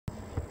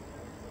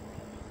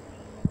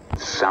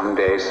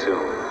Someday soon,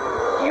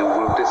 you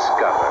will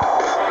discover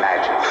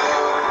magic.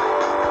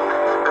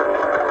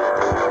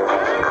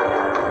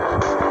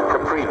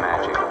 Capri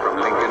magic from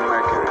Lincoln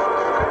Mercury.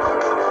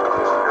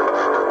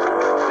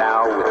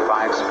 Now with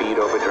 5-speed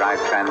overdrive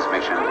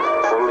transmission,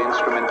 full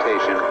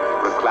instrumentation,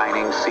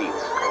 reclining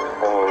seats,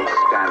 all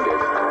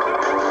standard.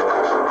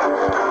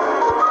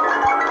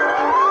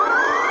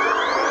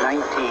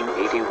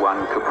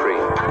 1981 Capri.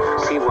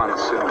 See one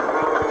soon,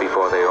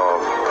 before they all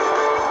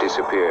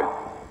disappear.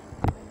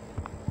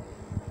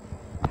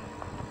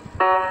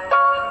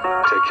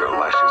 Take your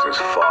lashes as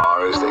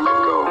far as they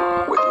can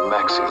go with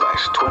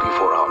Maxi-Lash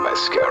 24-hour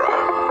mascara.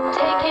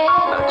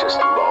 Not just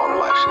long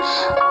lashes.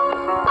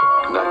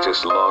 Not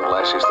just long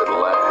lashes that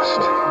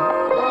last.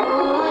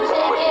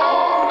 But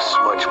long,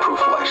 smudge-proof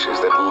lashes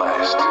that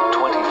last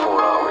 24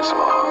 hours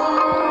long.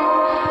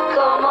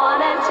 Come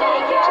on and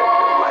take it. Take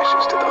your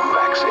lashes to the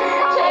Maxi.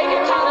 Take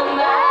it to the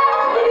max.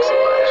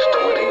 Maxi-Lash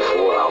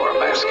 24-hour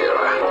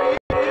mascara.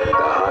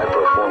 The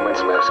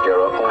high-performance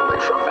mascara only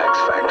from Max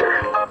Factor.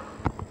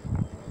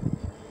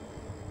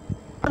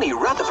 Honey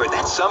Rutherford,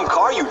 that's some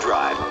car you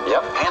drive.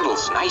 Yep.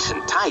 Handles nice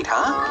and tight,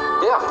 huh?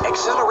 Yeah.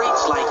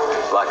 Accelerates like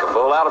Like a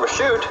bull out of a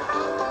chute.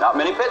 Not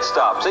many pit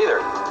stops either.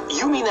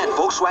 You mean that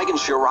Volkswagen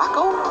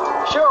Scirocco?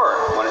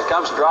 Sure, when it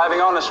comes to driving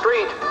on the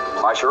street,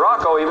 my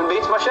Scirocco even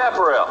beats my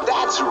chaparral.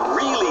 That's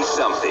really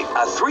something.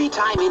 A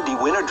 3-time Indy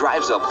winner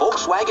drives a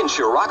Volkswagen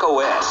Scirocco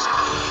S.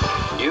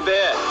 You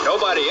bet.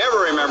 Nobody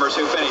ever remembers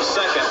who finished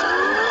second.